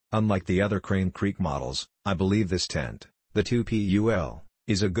Unlike the other Crane Creek models, I believe this tent, the 2PUL,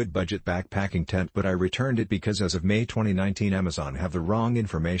 is a good budget backpacking tent, but I returned it because as of May 2019 Amazon have the wrong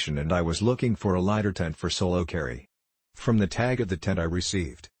information and I was looking for a lighter tent for solo carry. From the tag of the tent I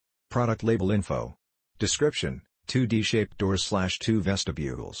received. Product label info. Description, 2D-shaped doors/2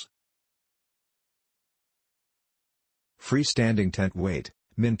 vestibules. Freestanding tent weight,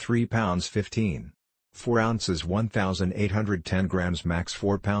 min 3 pounds 15. 4 ounces 1,810 grams max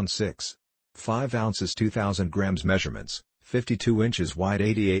 4 pounds 6. 5 ounces 2,000 grams measurements, 52 inches wide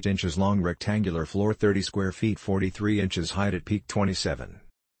 88 inches long rectangular floor 30 square feet 43 inches height at peak 27.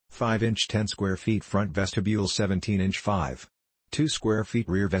 5-inch 10 square feet front vestibule 17-inch 5. 2 square feet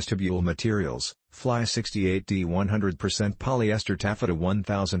rear vestibule materials, Fly 68D 100% polyester taffeta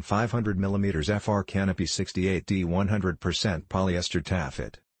 1500 mm FR canopy 68D 100% polyester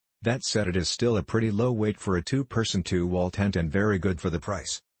taffeta. That said, it is still a pretty low weight for a 2-person 2-wall tent and very good for the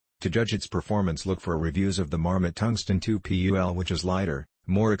price. To judge its performance, look for reviews of the Marmot Tungsten 2PUL, which is lighter,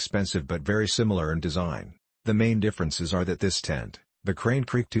 more expensive but very similar in design. The main differences are that this tent, the Crane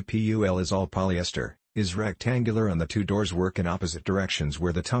Creek 2PUL, is all polyester, is rectangular and the two doors work in opposite directions,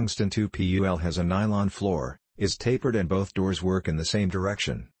 where the Tungsten 2PUL has a nylon floor, is tapered and both doors work in the same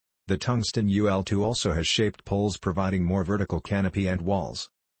direction. The Tungsten UL2 also has shaped poles providing more vertical canopy and walls.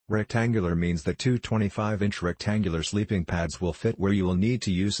 Rectangular means that two 25-inch rectangular sleeping pads will fit where you will need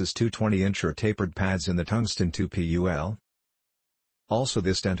to use as two 20-inch or tapered pads in the Tungsten 2PUL. Also,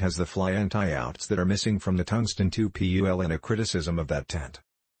 this tent has the fly anti-outs that are missing from the Tungsten 2PUL, and a criticism of that tent.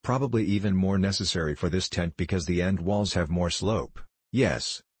 Probably even more necessary for this tent because the end walls have more slope.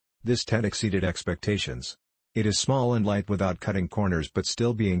 Yes. This tent exceeded expectations. It is small and light without cutting corners but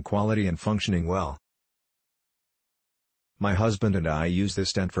still being quality and functioning well. My husband and I use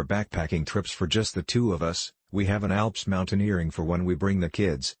this tent for backpacking trips for just the two of us. We have an Alps mountaineering for when we bring the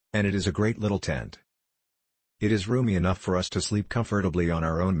kids, and it is a great little tent. It is roomy enough for us to sleep comfortably on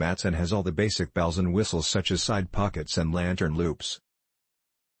our own mats and has all the basic bells and whistles such as side pockets and lantern loops.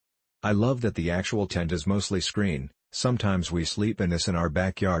 I love that the actual tent is mostly screen. Sometimes we sleep in this in our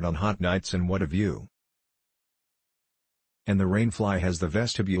backyard on hot nights, and what a view. And the Rainfly has the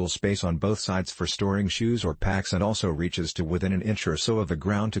vestibule space on both sides for storing shoes or packs, and also reaches to within an inch or so of the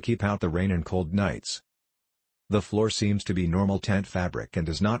ground to keep out the rain and cold nights. The floor seems to be normal tent fabric and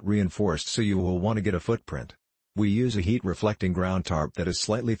is not reinforced, so you will want to get a footprint. We use a heat-reflecting ground tarp that is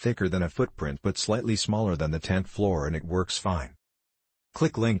slightly thicker than a footprint but slightly smaller than the tent floor, and it works fine.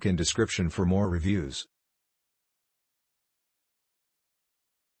 Click link in description for more reviews.